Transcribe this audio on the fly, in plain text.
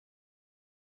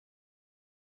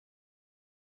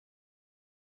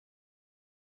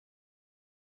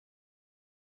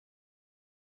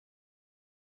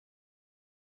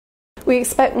We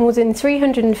expect more than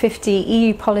 350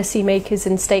 EU policymakers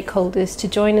and stakeholders to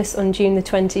join us on June the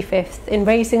 25th in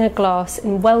raising a glass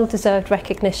in well-deserved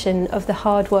recognition of the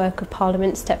hard work of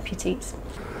Parliament's deputies.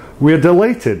 We are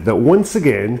delighted that once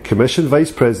again Commission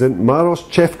Vice President Maroš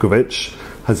Šefčovič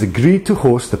has agreed to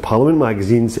host the Parliament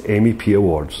magazine's MEP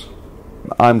Awards.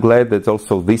 I'm glad that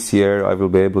also this year I will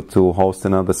be able to host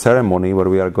another ceremony where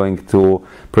we are going to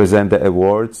present the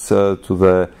awards to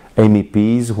the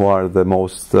MEPs who are the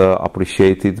most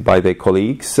appreciated by their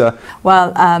colleagues.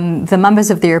 Well, the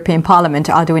members of the European Parliament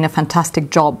are doing a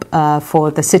fantastic job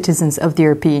for the citizens of the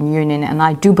European Union, and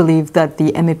I do believe that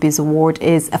the MEPs Award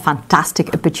is a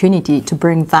fantastic opportunity to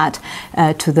bring that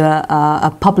to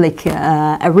the public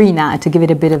arena, to give it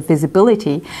a bit of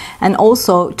visibility, and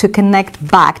also to connect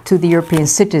back to the European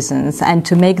citizens and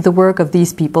to make the work of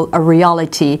these people a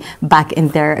reality back in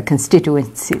their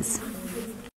constituencies.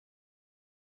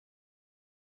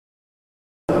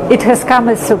 It has come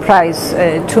as a surprise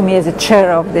to me as a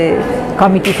chair of the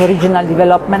Committee for Regional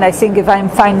Development. I think if I'm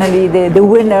finally the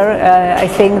winner, I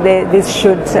think that this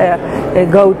should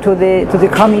go to the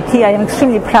committee. I am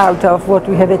extremely proud of what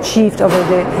we have achieved over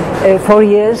the 4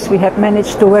 years. We have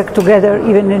managed to work together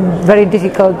even in very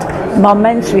difficult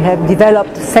moments. We have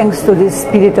developed, thanks to this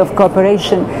spirit of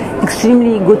cooperation,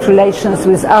 extremely good relations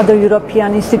with other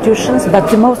European institutions. But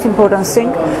the most important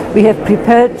thing, we have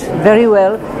prepared very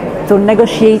well to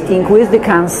negotiating with the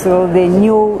Council the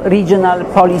new regional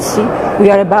policy. We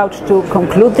are about to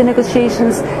conclude the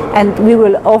negotiations, and we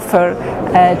will offer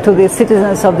to the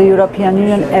citizens of the European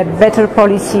Union a better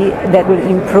policy that will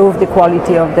improve the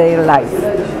quality of their life.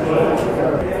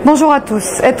 Bonjour à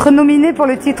tous. Être nominé pour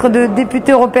le titre de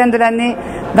député européen de l'année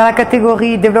dans la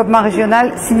catégorie développement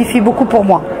régional signifie beaucoup pour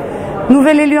moi.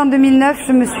 Nouvelle élue en 2009,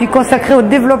 je me suis consacrée au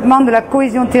développement de la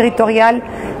cohésion territoriale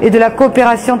et de la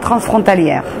coopération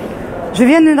transfrontalière. Je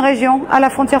viens d'une région à la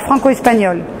frontière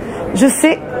franco-espagnole. Je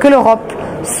sais que l'Europe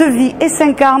se vit et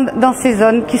s'incarne dans ces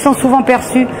zones qui sont souvent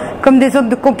perçues comme des zones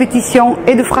de compétition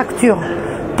et de fracture.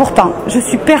 Pourtant, je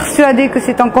suis persuadée que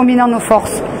c'est en combinant nos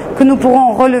forces que nous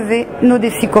pourrons relever nos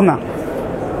défis communs.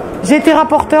 J'ai été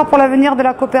rapporteur pour l'avenir de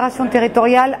la coopération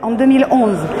territoriale en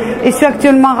 2011 et suis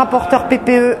actuellement rapporteur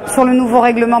PPE sur le nouveau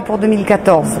règlement pour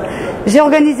 2014. J'ai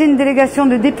organisé une délégation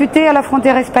de députés à la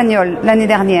frontière espagnole l'année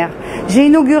dernière. J'ai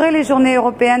inauguré les Journées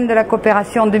européennes de la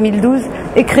coopération en 2012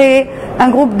 et créé un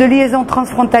groupe de liaison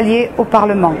transfrontalier au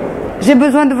Parlement. J'ai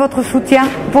besoin de votre soutien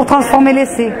pour transformer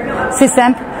l'essai. C'est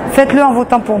simple, faites-le en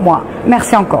votant pour moi.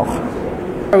 Merci encore.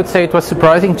 I would say it was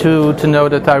surprising to know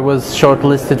that I was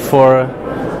shortlisted for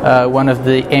one of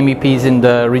the MEPs in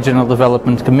the Regional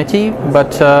Development Committee,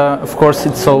 but of course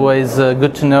it's always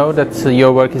good to know that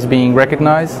your work is being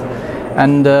recognized,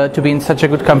 and to be in such a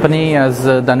good company as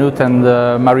Danuta and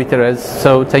Marie-Thérèse,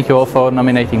 so thank you all for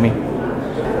nominating me.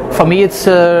 For me it's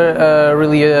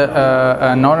really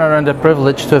an honor and a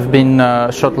privilege to have been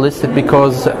shortlisted,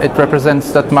 because it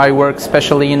represents that my work,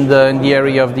 especially in the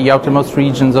area of the outermost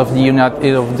regions of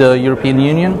the European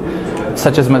Union,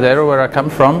 such as Madeira, where I come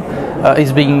from,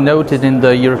 is being noted in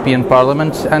the European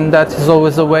Parliament, and that is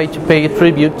always a way to pay a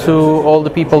tribute to all the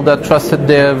people that trusted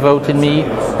their vote in me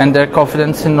and their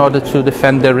confidence in order to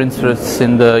defend their interests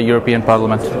in the European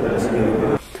Parliament.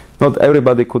 Not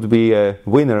everybody could be a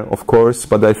winner, of course,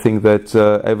 but I think that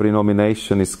every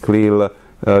nomination is clear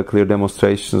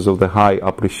demonstrations of the high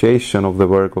appreciation of the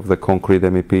work of the concrete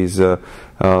MEPs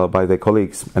by their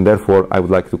colleagues, and therefore I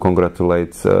would like to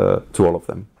congratulate to all of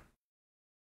them.